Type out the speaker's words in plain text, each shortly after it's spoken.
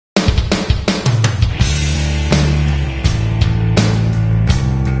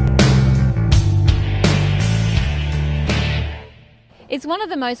It's one of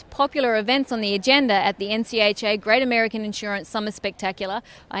the most popular events on the agenda at the NCHA Great American Insurance Summer Spectacular.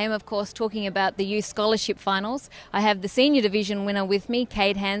 I am, of course, talking about the Youth Scholarship Finals. I have the Senior Division winner with me,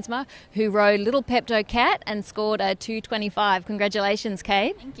 Cade Hansma, who rode Little Pepto Cat and scored a 2:25. Congratulations,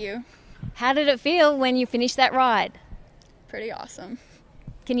 Cade. Thank you. How did it feel when you finished that ride? Pretty awesome.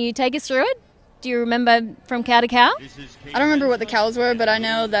 Can you take us through it? Do you remember from cow to cow? I don't remember what the cows were, but I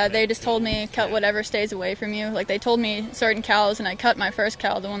know that they just told me cut whatever stays away from you. Like, they told me certain cows, and I cut my first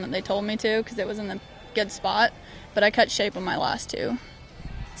cow, the one that they told me to, because it was in the good spot, but I cut shape on my last two.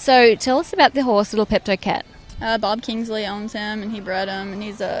 So tell us about the horse, Little Pepto Cat. Bob Kingsley owns him, and he bred him, and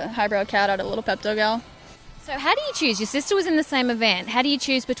he's a highbrow cat out of Little Pepto Gal. So how do you choose? Your sister was in the same event. How do you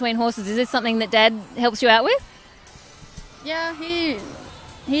choose between horses? Is this something that Dad helps you out with? Yeah, he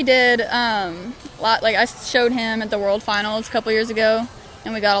did. Like, I showed him at the World Finals a couple years ago,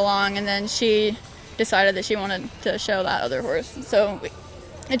 and we got along, and then she decided that she wanted to show that other horse. So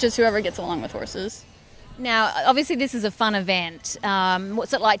it's just whoever gets along with horses. Now, obviously this is a fun event.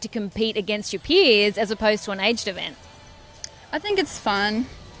 What's it like to compete against your peers as opposed to an aged event? I think it's fun.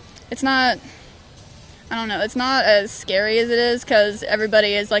 It's not, I don't know, it's not as scary as it is, because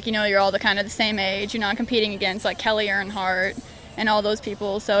everybody is, like, you're all the same age. You're not competing against, like, Kelly Earnhardt and all those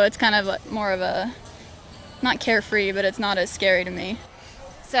people, so it's kind of more of a, not carefree, but it's not as scary to me.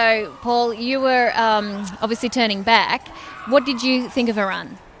 So, Paul, you were obviously turning back. What did you think of a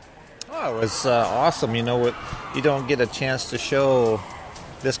run? Oh, it was awesome. You don't get a chance to show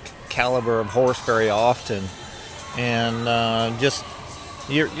this caliber of horse very often, and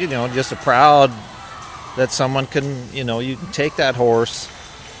you're just proud that someone can, you can take that horse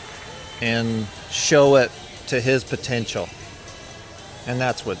and show it to his potential. And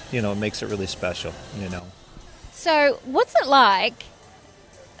that's what, makes it really special, So what's it like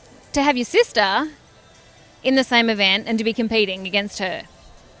to have your sister in the same event and to be competing against her?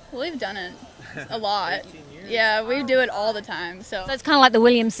 Well, we've done it a lot. Yeah, we do it all the time. So it's kind of like the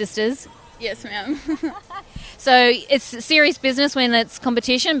Williams sisters. Yes, ma'am. So it's serious business when it's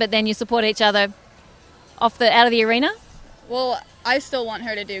competition, but then you support each other out of the arena? Well, I still want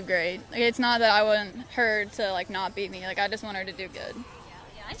her to do great. Like, it's not that I want her to, not beat me. Like, I just want her to do good.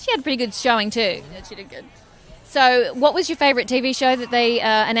 Yeah, and she had a pretty good showing too. Yeah, she did good. So what was your favourite TV show that they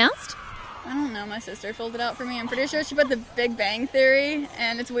announced? I don't know. My sister filled it out for me. I'm pretty sure she put The Big Bang Theory,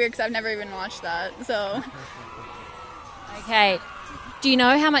 and it's weird because I've never even watched that. So. Okay. Do you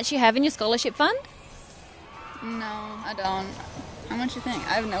know how much you have in your scholarship fund? No, I don't. How much you think?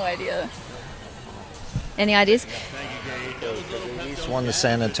 I have no idea. Any ideas? He's won the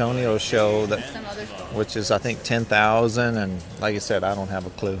San Antonio show, which is, I think, 10,000, and like I said, I don't have a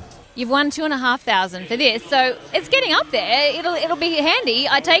clue. You've won 2,500 for this, so it's getting up there. It'll be handy.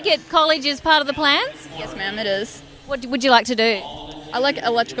 I take it college is part of the plans? Yes, ma'am, it is. What would you like to do? I like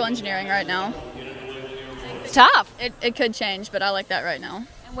electrical engineering right now. It's tough. It could change, but I like that right now.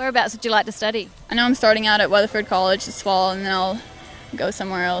 And whereabouts would you like to study? I know I'm starting out at Weatherford College this fall, and then I'll go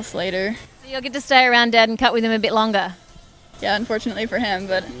somewhere else later. So you'll get to stay around Dad and cut with him a bit longer? Yeah, unfortunately for him,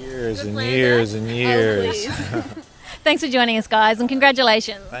 but... Years and years and years. Oh, please. Thanks for joining us, guys, and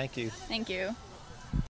congratulations. Thank you. Thank you.